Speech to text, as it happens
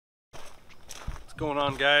What's going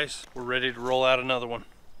on, guys? We're ready to roll out another one.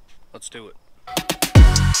 Let's do it.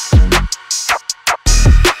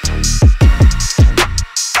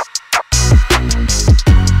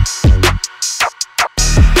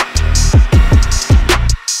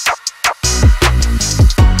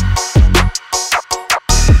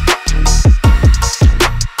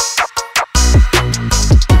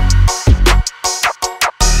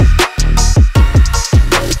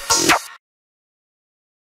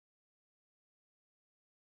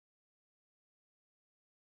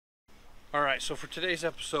 Alright, so for today's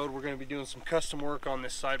episode we're going to be doing some custom work on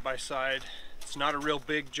this side-by-side. It's not a real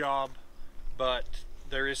big job, but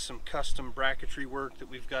there is some custom bracketry work that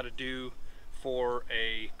we've got to do for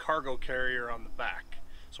a cargo carrier on the back.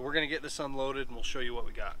 So we're going to get this unloaded and we'll show you what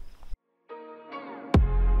we got.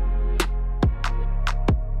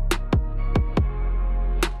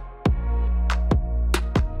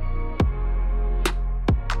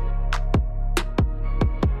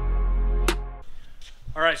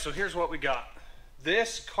 Alright, so here's what we got.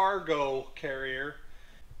 This cargo carrier,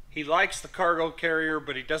 he likes the cargo carrier,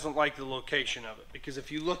 but he doesn't like the location of it. Because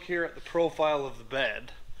if you look here at the profile of the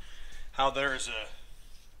bed, how there's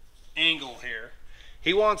a angle here,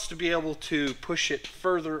 he wants to be able to push it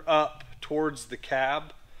further up towards the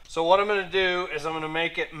cab. So what I'm going to do is I'm going to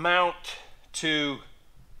make it mount to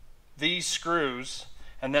these screws,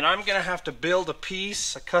 and then I'm going to have to build a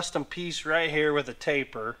piece, a custom piece right here with a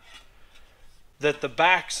taper, that the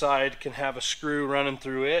back side can have a screw running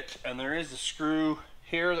through it, and there is a screw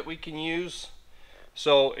here that we can use.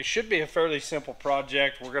 So it should be a fairly simple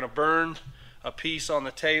project. We're going to burn a piece on the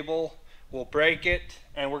table, we'll break it,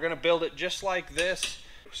 and we're going to build it just like this.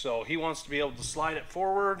 So he wants to be able to slide it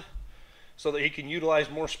forward so that he can utilize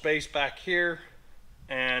more space back here,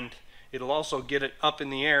 and it'll also get it up in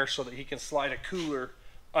the air so that he can slide a cooler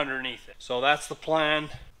underneath it. So that's the plan.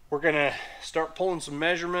 We're going to start pulling some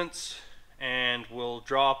measurements, and we'll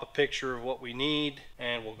draw up a picture of what we need,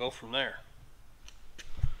 and we'll go from there.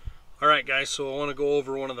 Alright guys, so I want to go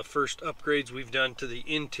over one of the first upgrades we've done to the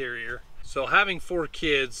interior. So having 4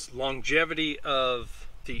 kids, longevity of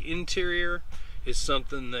the interior is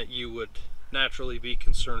something that you would naturally be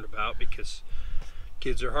concerned about, because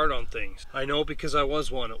kids are hard on things. I know, because I was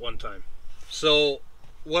one at one time. So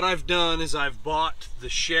what I've done is I've bought the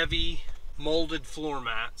Chevy molded floor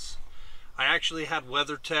mats. I actually had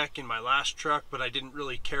WeatherTech in my last truck, but I didn't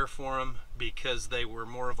really care for them because they were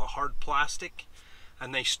more of a hard plastic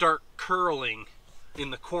and they start curling in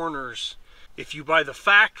the corners. If you buy the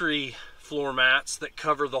factory floor mats that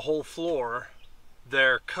cover the whole floor,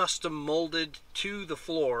 they're custom molded to the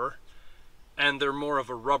floor and they're more of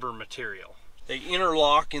a rubber material. They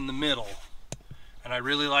interlock in the middle, and I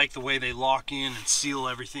really like the way they lock in and seal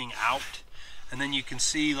everything out. And then you can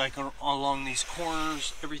see, like, along these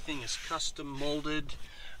corners, everything is custom molded.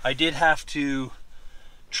 I did have to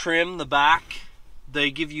trim the back.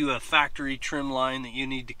 They give you a factory trim line that you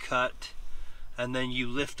need to cut, and then you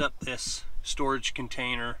lift up this storage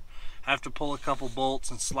container, have to pull a couple bolts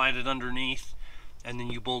and slide it underneath, and then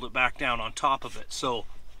you bolt it back down on top of it. So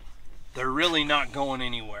they're really not going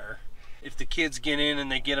anywhere. If the kids get in and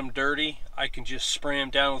they get them dirty, I can just spray them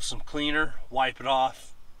down with some cleaner, wipe it off,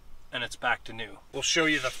 and it's back to new. We'll show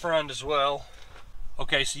you the front as well.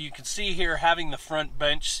 Okay, so you can see here, having the front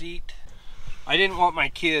bench seat, I didn't want my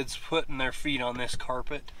kids putting their feet on this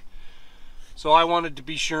carpet, so I wanted to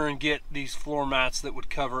be sure and get these floor mats that would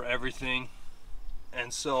cover everything.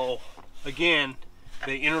 And so again,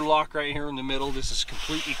 they interlock right here in the middle. This is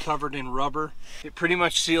completely covered in rubber. It pretty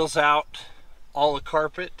much seals out all the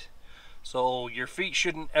carpet, so your feet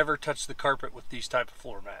shouldn't ever touch the carpet with these type of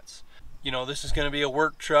floor mats. You know, this is going to be a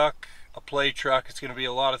work truck, a play truck, it's going to be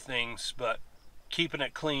a lot of things, but keeping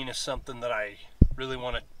it clean is something that I really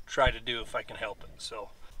want to try to do if I can help it. So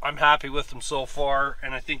I'm happy with them so far,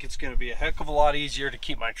 and I think it's going to be a heck of a lot easier to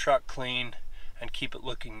keep my truck clean and keep it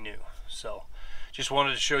looking new. So just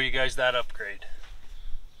wanted to show you guys that upgrade.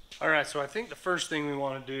 Alright, so I think the first thing we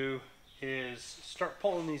want to do is start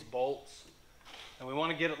pulling these bolts, and we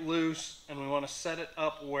want to get it loose, and we want to set it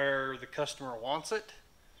up where the customer wants it.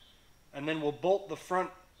 And then we'll bolt the front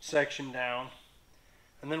section down,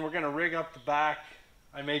 and then we're going to rig up the back.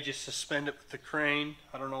 I may just suspend it with the crane.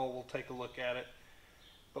 I don't know, we'll take a look at it.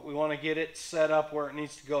 But we want to get it set up where it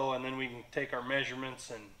needs to go, and then we can take our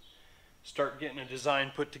measurements and start getting a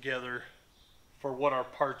design put together for what our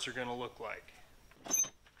parts are going to look like.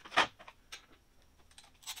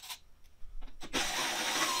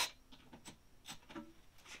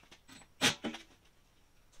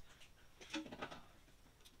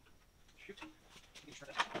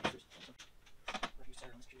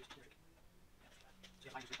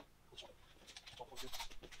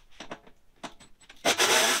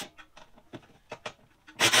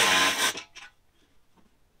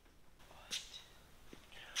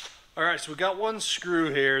 All right, so we got one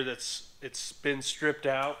screw here it's been stripped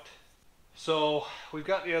out. So we've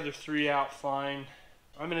got the other three out fine.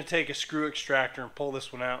 I'm going to take a screw extractor and pull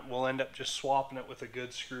this one out. We'll end up just swapping it with a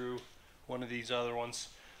good screw, one of these other ones.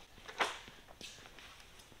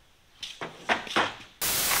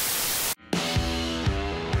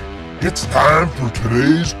 It's time for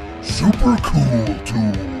today's super cool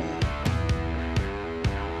tool.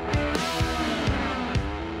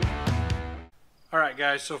 Alright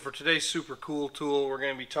guys, so for today's super cool tool, we're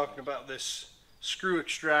going to be talking about this screw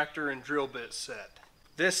extractor and drill bit set.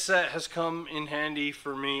 This set has come in handy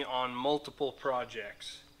for me on multiple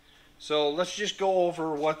projects. So let's just go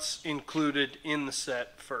over what's included in the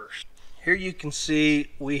set first. Here you can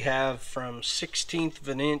see we have from 1/16 of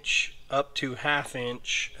an inch up to 1/2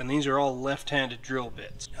 inch, and these are all left-handed drill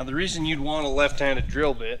bits. Now the reason you'd want a left-handed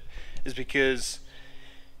drill bit is because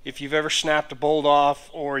if you've ever snapped a bolt off,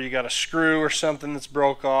 or you got a screw or something that's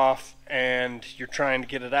broke off and you're trying to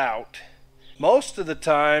get it out, most of the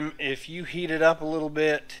time if you heat it up a little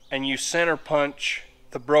bit and you center punch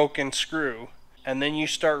the broken screw and then you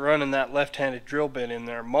start running that left-handed drill bit in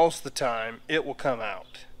there, most of the time it will come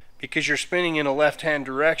out. Because you're spinning in a left-hand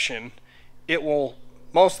direction, it will,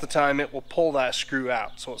 most of the time it will pull that screw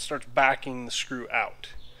out, so it starts backing the screw out.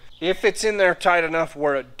 If it's in there tight enough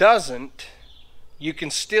where it doesn't, you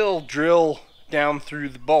can still drill down through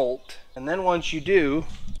the bolt, and then once you do,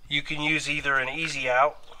 you can use either an easy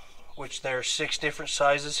out, which there's 6 different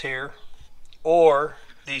sizes here, or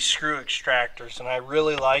these screw extractors, and I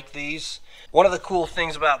really like these. One of the cool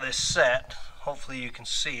things about this set, hopefully you can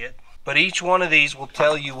see it, but each one of these will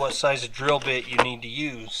tell you what size of drill bit you need to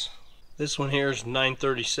use. This one here is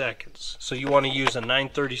 9/32, so you want to use a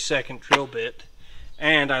 9/32 drill bit.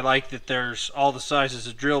 And I like that there's all the sizes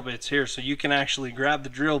of drill bits here, so you can actually grab the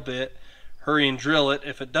drill bit, hurry and drill it.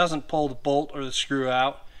 If it doesn't pull the bolt or the screw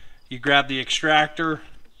out, you grab the extractor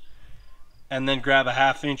and then grab a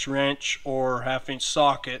 1/2 inch wrench or 1/2 inch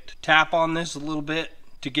socket. Tap on this a little bit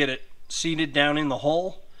to get it seated down in the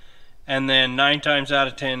hole, and then 9 times out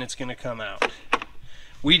of 10 it's going to come out.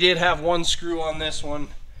 We did have one screw on this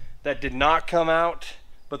one that did not come out,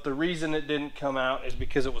 but the reason it didn't come out is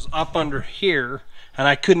because it was up under here and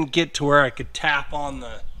I couldn't get to where I could tap on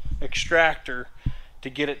the extractor to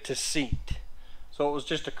get it to seat. So it was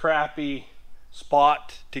just a crappy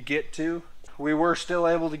spot to get to. We were still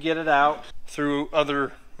able to get it out through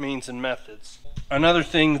other means and methods. Another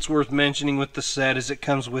thing that's worth mentioning with the set is it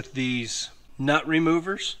comes with these nut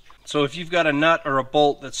removers. So if you've got a nut or a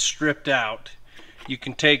bolt that's stripped out, you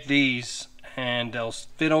can take these and they'll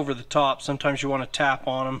fit over the top. Sometimes you want to tap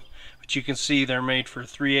on them, but you can see they're made for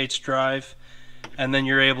 3/8 drive, and then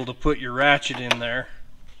you're able to put your ratchet in there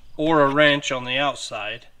or a wrench on the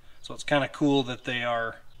outside. So it's kind of cool that they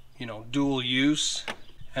are, you know, dual use,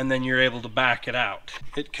 and then you're able to back it out.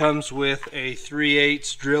 It comes with a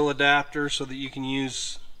 3/8 drill adapter so that you can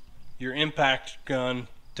use your impact gun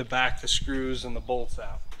to back the screws and the bolts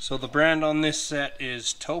out. So the brand on this set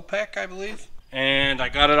is Topec, I believe, and I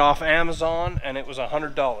got it off Amazon and it was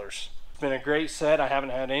 $100. It's been a great set. I haven't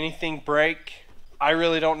had anything break. I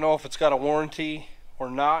really don't know if it's got a warranty or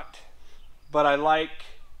not, but I like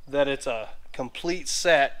that it's a complete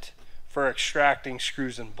set for extracting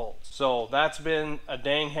screws and bolts. So that's been a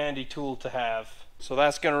dang handy tool to have. So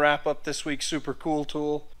that's going to wrap up this week's super cool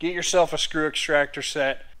tool. Get yourself a screw extractor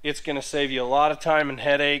set. It's going to save you a lot of time and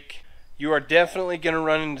headache. You are definitely going to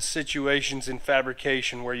run into situations in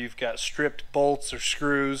fabrication where you've got stripped bolts or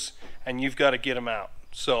screws and you've got to get them out.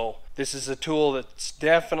 So this is a tool that's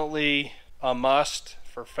definitely a must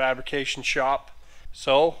for fabrication shop.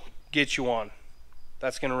 So get you one.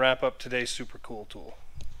 That's going to wrap up today's super cool tool.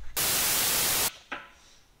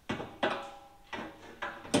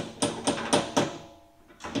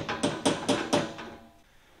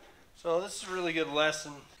 So this is a really good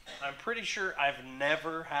lesson. I'm pretty sure I've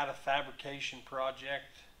never had a fabrication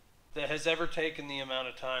project that has ever taken the amount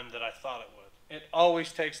of time that I thought it would. It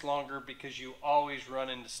always takes longer because you always run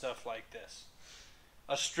into stuff like this.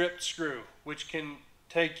 A stripped screw, which can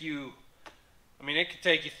take you, I mean, it could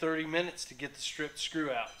take you 30 minutes to get the stripped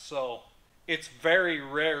screw out. So it's very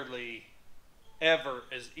rarely ever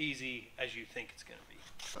as easy as you think it's going to be.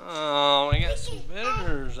 Oh, we got some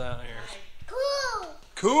visitors out here. Cool.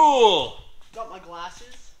 Cool. Got my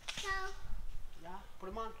glasses? No. Yeah, put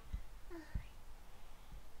them on.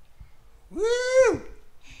 Woo!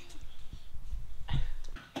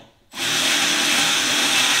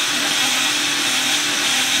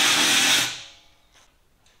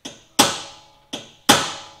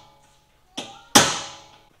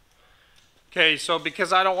 Okay, so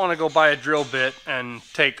because I don't want to go buy a drill bit and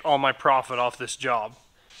take all my profit off this job,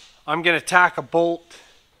 I'm going to tack a bolt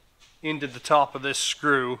into the top of this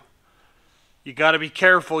screw. You got to be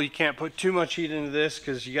careful. You can't put too much heat into this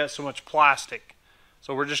because you got so much plastic.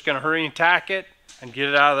 So we're just going to hurry and tack it and get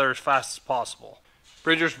it out of there as fast as possible.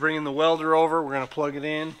 Bridger's bringing the welder over. We're going to plug it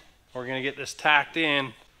in. We're going to get this tacked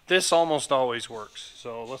in. This almost always works,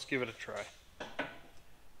 so let's give it a try.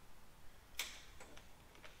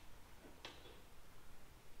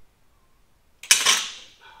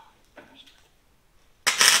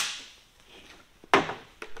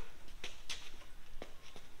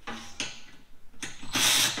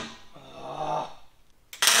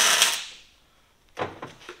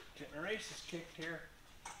 Getting our aces kicked here.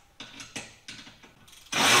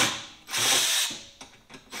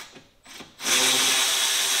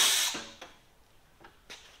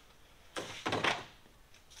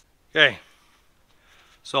 Okay,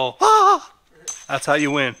 so that's how you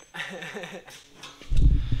win.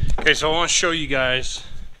 Okay, so I want to show you guys,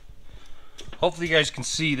 hopefully you guys can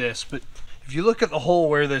see this, but if you look at the hole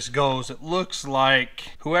where this goes, it looks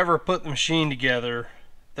like whoever put the machine together,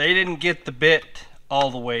 they didn't get the bit all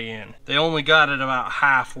the way in. They only got it about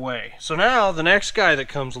halfway. So now the next guy that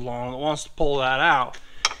comes along that wants to pull that out,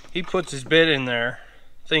 he puts his bit in there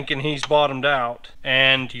thinking he's bottomed out,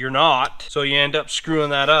 and you're not, so you end up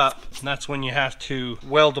screwing that up, and that's when you have to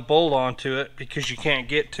weld a bolt onto it because you can't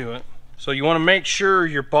get to it. So you want to make sure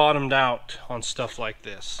you're bottomed out on stuff like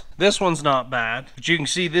this. This one's not bad, but you can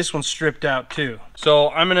see this one's stripped out too.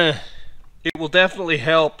 So it will definitely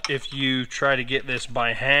help if you try to get this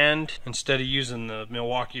by hand instead of using the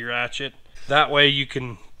Milwaukee ratchet. That way you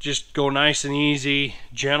can just go nice and easy,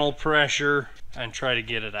 gentle pressure, and try to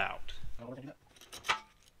get it out.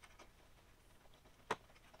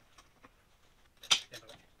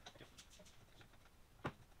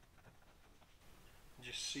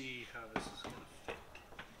 Just see how this is going to fit.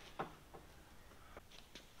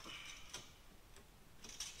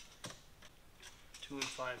 Two and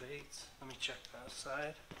 5/8. Let me check that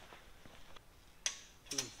side.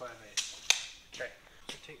 2 and 5/8. Okay.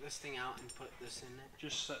 So take this thing out and put this in it.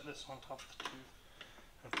 Just set this on top of the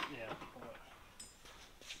tooth. Yeah.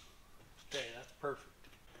 Okay, that's perfect.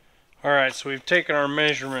 Alright, so we've taken our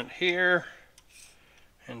measurement here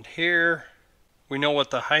and here. We know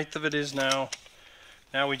what the height of it is now.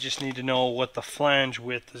 Now we just need to know what the flange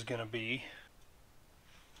width is going to be.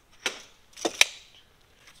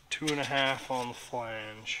 2.5 on the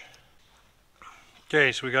flange.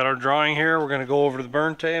 Okay, so we got our drawing here. We're going to go over to the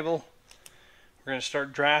burn table. We're going to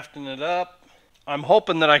start drafting it up. I'm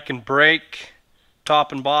hoping that I can break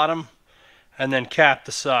top and bottom and then cap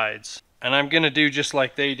the sides. And I'm going to do just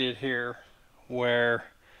like they did here, where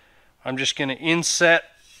I'm just going to inset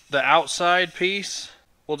the outside piece.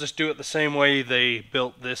 We'll just do it the same way they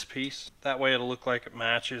built this piece. That way it'll look like it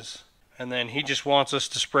matches. And then he just wants us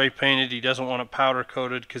to spray paint it. He doesn't want it powder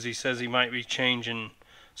coated because he says he might be changing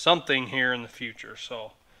something here in the future.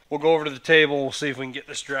 So we'll go over to the table. We'll see if we can get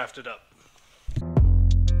this drafted up.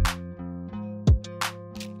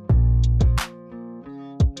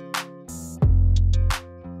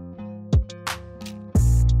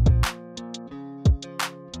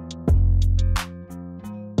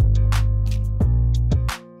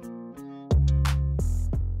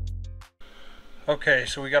 Okay,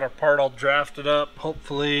 so we got our part all drafted up.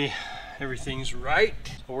 Hopefully everything's right.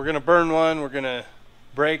 So we're gonna burn one, we're gonna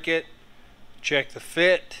break it, check the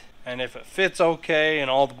fit, and if it fits okay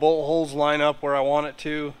and all the bolt holes line up where I want it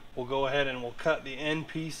to, we'll go ahead and we'll cut the end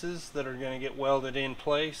pieces that are gonna get welded in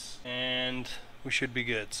place, and we should be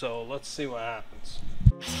good. So let's see what happens.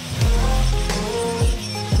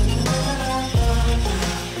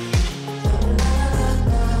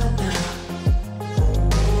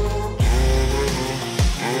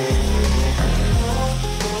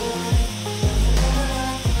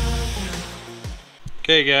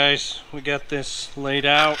 Okay guys, we got this laid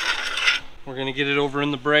out. We're gonna get it over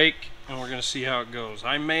in the brake and we're gonna see how it goes.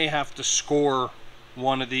 I may have to score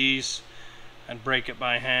one of these and break it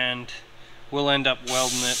by hand. We'll end up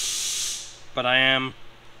welding it, but I am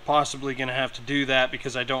possibly gonna have to do that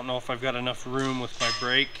because I don't know if I've got enough room with my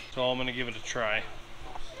brake. So I'm gonna give it a try.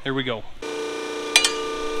 Here we go.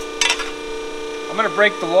 I'm gonna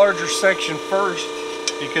break the larger section first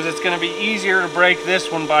because it's gonna be easier to break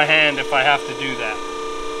this one by hand if I have to do that.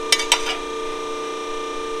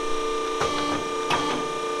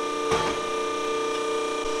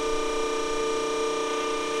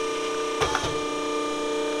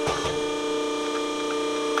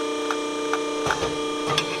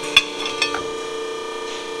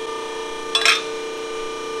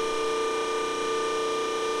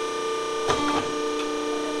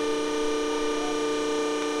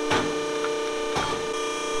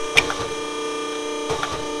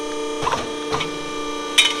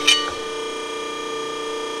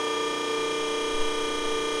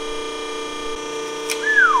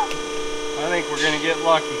 we're gonna get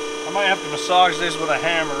lucky. I might have to massage this with a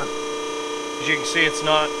hammer. As you can see, it's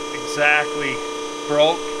not exactly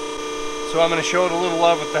broke. So I'm gonna show it a little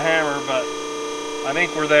love with the hammer, but I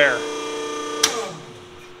think we're there.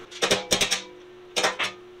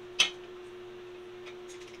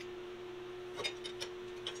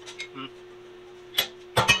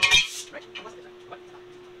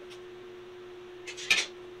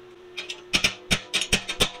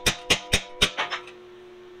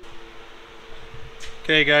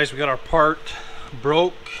 Okay guys, we got our part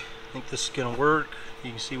broke. I think this is gonna work. You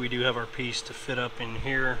can see we do have our piece to fit up in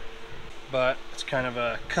here, but it's kind of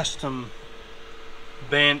a custom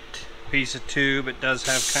bent piece of tube. It does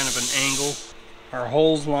have kind of an angle. Our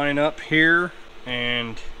holes line up here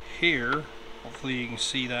and here. Hopefully you can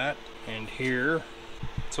see that. And here.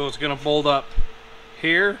 So it's gonna bolt up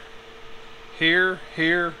here, here,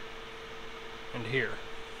 here, and here.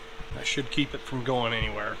 That should keep it from going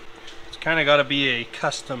anywhere. Kind of got to be a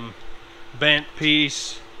custom bent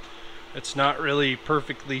piece. It's not really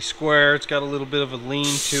perfectly square. It's got a little bit of a lean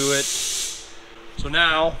to it. So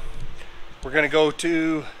now we're going to go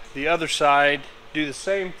to the other side, do the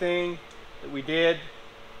same thing that we did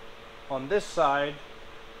on this side,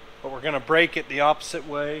 but we're going to break it the opposite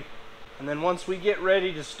way. And then once we get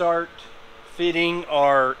ready to start fitting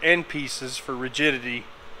our end pieces for rigidity,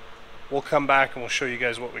 we'll come back and we'll show you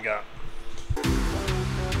guys what we got.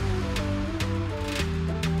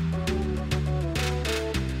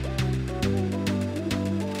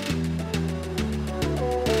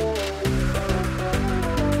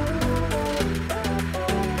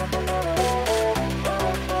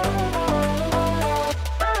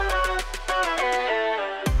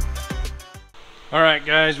 Alright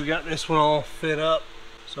guys, we got this one all fit up.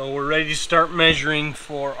 So we're ready to start measuring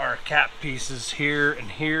for our cap pieces here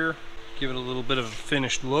and here. Give it a little bit of a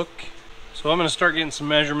finished look. So I'm going to start getting some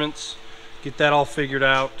measurements, get that all figured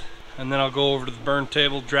out, and then I'll go over to the burn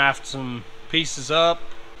table, draft some pieces up,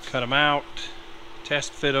 cut them out,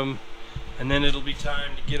 test fit them, and then it'll be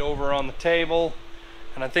time to get over on the table.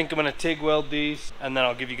 And I think I'm going to TIG weld these, and then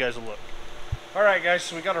I'll give you guys a look. Alright guys,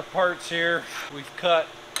 so we got our parts here. We've cut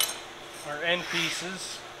our end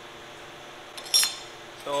pieces,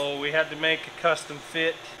 so we had to make a custom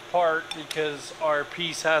fit part because our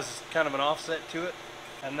piece has kind of an offset to it.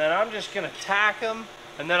 And then I'm just going to tack them,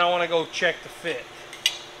 and then I want to go check the fit.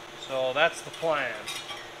 So that's the plan.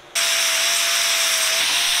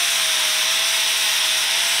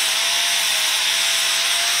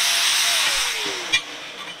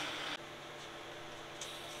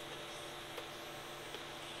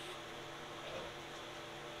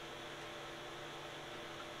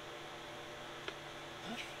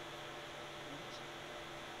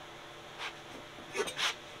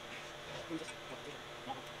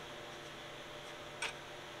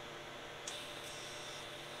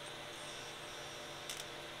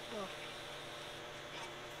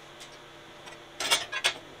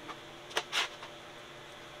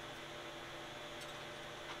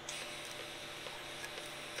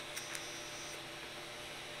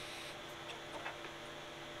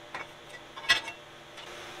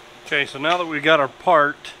 Okay, so now that we got our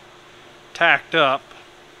part tacked up,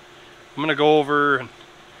 I'm gonna go over and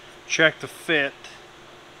check the fit.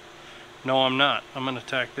 No, I'm not. I'm gonna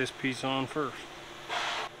tack this piece on first.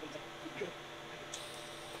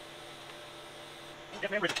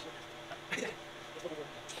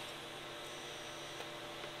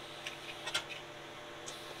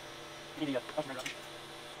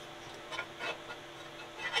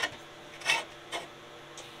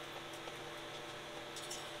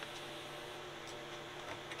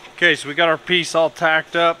 Okay, so we got our piece all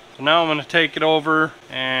tacked up. So now I'm going to take it over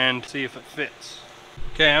and see if it fits.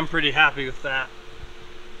 Okay, I'm pretty happy with that.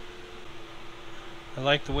 I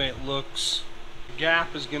like the way it looks. The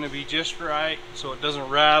gap is going to be just right so it doesn't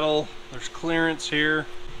rattle. There's clearance here.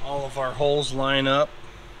 All of our holes line up.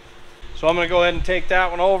 So I'm going to go ahead and take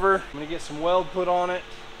that one over. I'm going to get some weld put on it,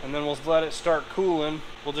 and then we'll let it start cooling.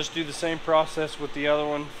 We'll just do the same process with the other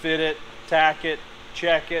one. Fit it, tack it,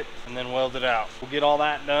 check it, and then weld it out. We'll get all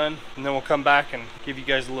that done, and then we'll come back and give you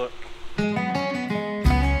guys a look.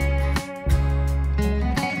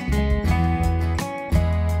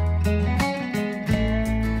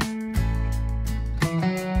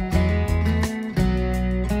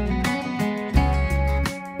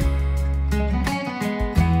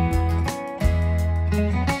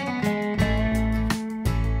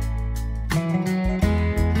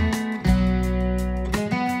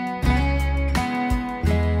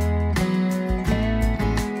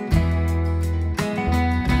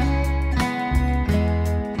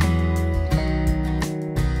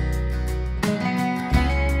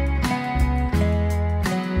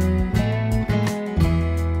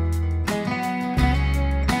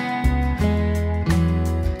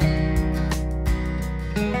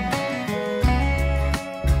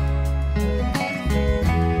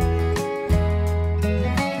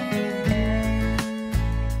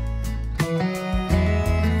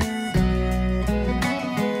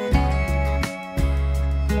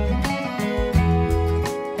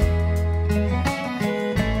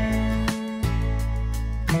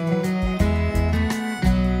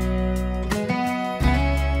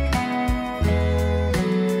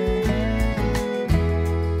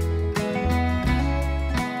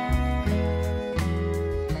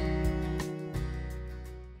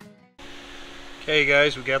 Okay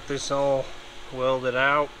guys, we got this all welded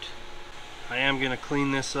out. I am going to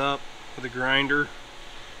clean this up with a grinder,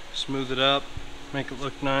 smooth it up, make it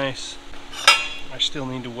look nice. I still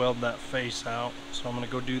need to weld that face out, so I'm going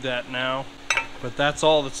to go do that now. But that's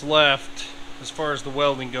all that's left as far as the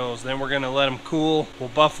welding goes. Then we're going to let them cool. We'll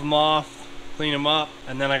buff them off, clean them up,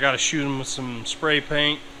 and then I got to shoot them with some spray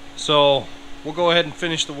paint. So we'll go ahead and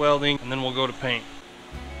finish the welding, and then we'll go to paint.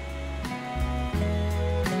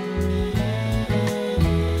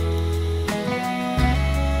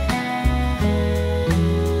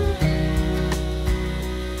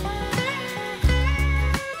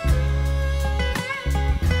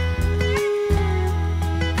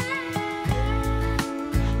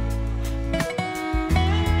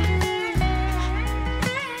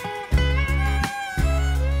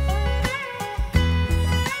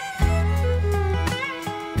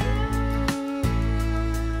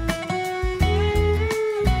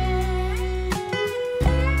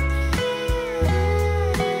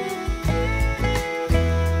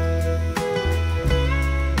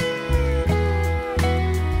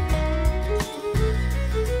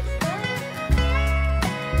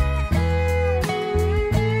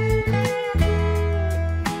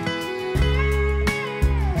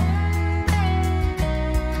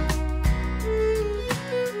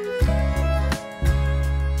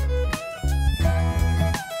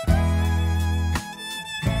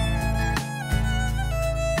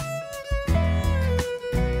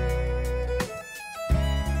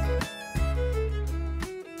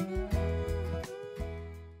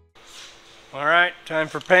 Alright, time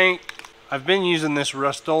for paint. I've been using this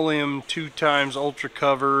Rust-Oleum 2x Ultra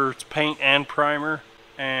Cover. It's paint and primer,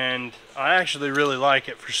 and I actually really like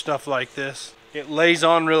it for stuff like this. It lays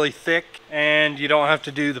on really thick, and you don't have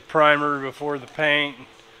to do the primer before the paint.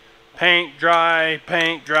 Paint, dry,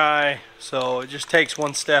 so it just takes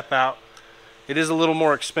one step out. It is a little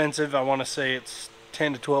more expensive. I want to say it's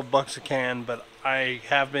 10 to 12 bucks a can, but I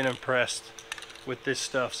have been impressed with this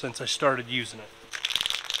stuff since I started using it.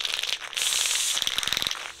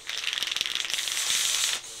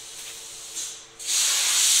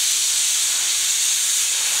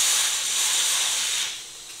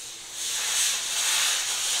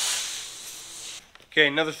 Okay,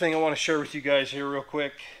 another thing I want to share with you guys here real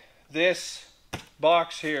quick. This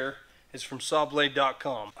box here is from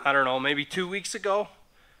sawblade.com. I don't know, maybe 2 weeks ago,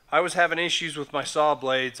 I was having issues with my saw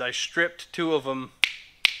blades. I stripped 2 of them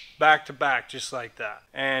back to back just like that.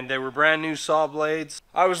 And they were brand new saw blades.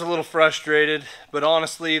 I was a little frustrated, but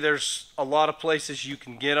honestly, there's a lot of places you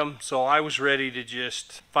can get them, so I was ready to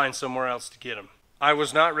just find somewhere else to get them. I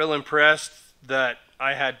was not real impressed that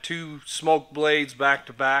I had 2 smoke blades back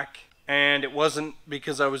to back. And it wasn't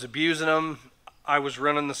because I was abusing them. I was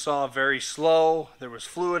running the saw very slow. There was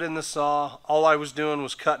fluid in the saw. All I was doing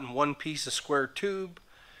was cutting one piece of square tube.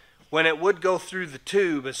 When it would go through the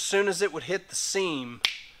tube, as soon as it would hit the seam,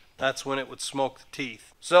 that's when it would smoke the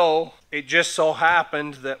teeth. So it just so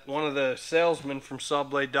happened that one of the salesmen from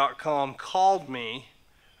sawblade.com called me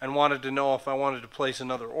and wanted to know if I wanted to place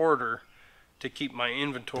another order to keep my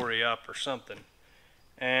inventory up or something.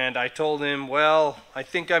 And I told him, well, I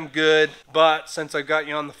think I'm good, but since I got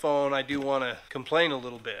you on the phone, I do want to complain a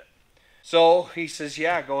little bit. So he says,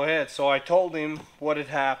 yeah, go ahead. So I told him what had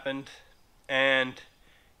happened, and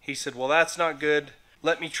he said, well, that's not good.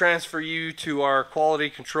 Let me transfer you to our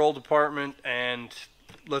quality control department, and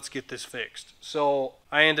let's get this fixed. So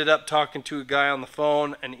I ended up talking to a guy on the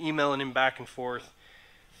phone and emailing him back and forth.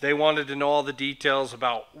 They wanted to know all the details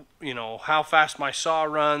about, you know, how fast my saw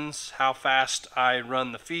runs, how fast I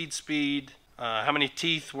run the feed speed, how many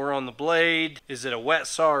teeth were on the blade, is it a wet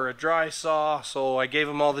saw or a dry saw. So I gave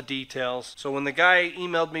him all the details. So when the guy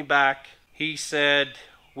emailed me back, he said,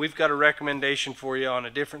 we've got a recommendation for you on a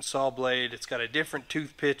different saw blade. It's got a different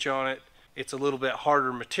tooth pitch on it. It's a little bit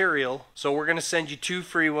harder material. So we're going to send you 2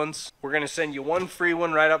 free ones. We're going to send you 1 free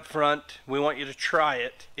one right up front. We want you to try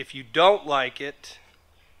it. If you don't like it,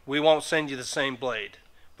 we won't send you the same blade.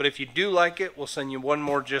 But if you do like it, we'll send you 1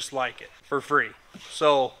 more just like it for free.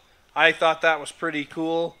 So I thought that was pretty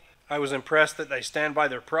cool. I was impressed that they stand by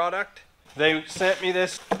their product. They sent me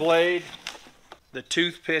this blade. The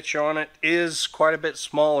tooth pitch on it is quite a bit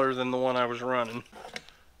smaller than the one I was running.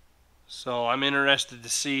 So I'm interested to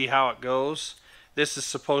see how it goes. This is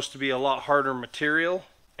supposed to be a lot harder material.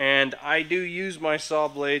 And I do use my saw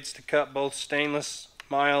blades to cut both stainless,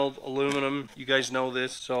 mild, aluminum. You guys know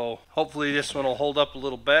this. So hopefully this one will hold up a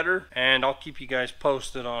little better. And I'll keep you guys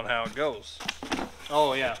posted on how it goes.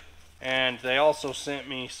 Oh yeah. And they also sent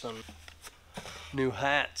me some new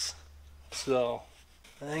hats. So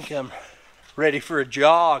I think I'm ready for a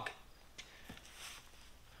jog.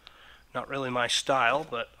 Not really my style,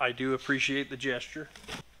 but I do appreciate the gesture.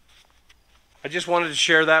 I just wanted to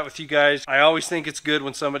share that with you guys. I always think it's good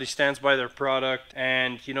when somebody stands by their product,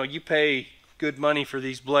 and you know, you pay good money for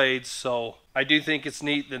these blades, so I do think it's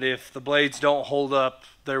neat that if the blades don't hold up,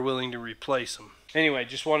 they're willing to replace them. Anyway,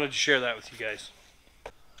 just wanted to share that with you guys.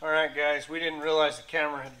 Alright guys, we didn't realize the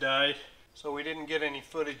camera had died, so we didn't get any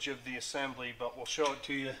footage of the assembly, but we'll show it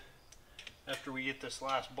to you after we get this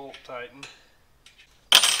last bolt tightened.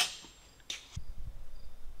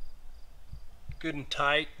 Good and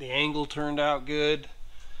tight. The angle turned out good.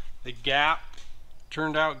 The gap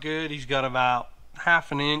turned out good. He's got about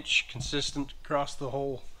 ½ inch consistent across the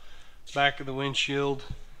whole back of the windshield.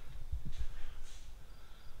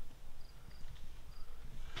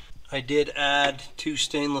 I did add 2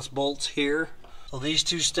 stainless bolts here. So these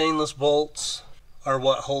 2 stainless bolts are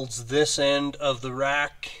what holds this end of the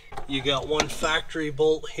rack. You got 1 factory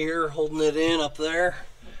bolt here holding it in up there,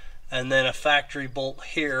 and then a factory bolt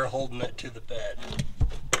here holding it to the bed.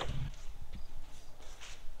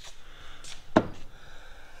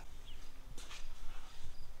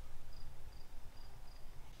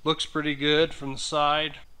 Looks pretty good from the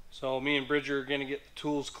side. So me and Bridger are gonna get the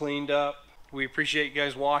tools cleaned up. We appreciate you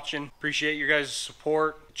guys watching. Appreciate your guys'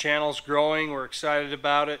 support. The channel's growing. We're excited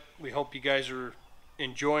about it. We hope you guys are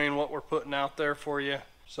enjoying what we're putting out there for you.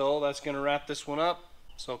 So that's gonna wrap this one up.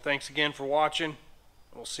 So thanks again for watching.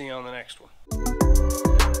 We'll see you on the next one.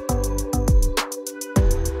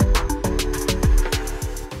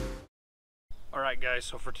 Alright guys,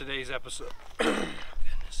 so for today's episode, goodness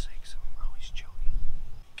sakes, I'm always joking.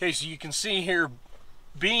 Okay, so you can see here,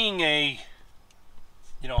 being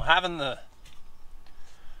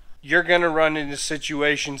you're gonna run into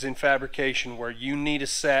situations in fabrication where you need a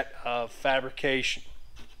set of fabrication.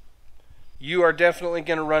 You are definitely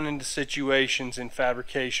gonna run into situations in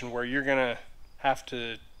fabrication where you're gonna have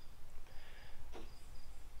to.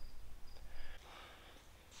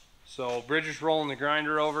 So Bridger's rolling the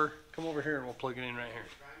grinder over. Come over here and we'll plug it in right here.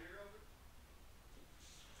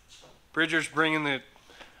 Bridger's bringing the.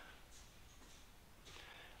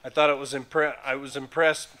 I thought it was I was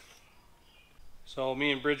impressed. So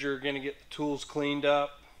me and Bridger are gonna get the tools cleaned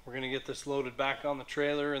up. We're gonna get this loaded back on the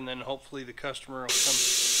trailer, and then hopefully the customer will come.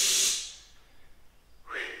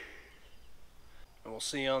 And we'll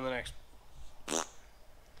see you on the next one.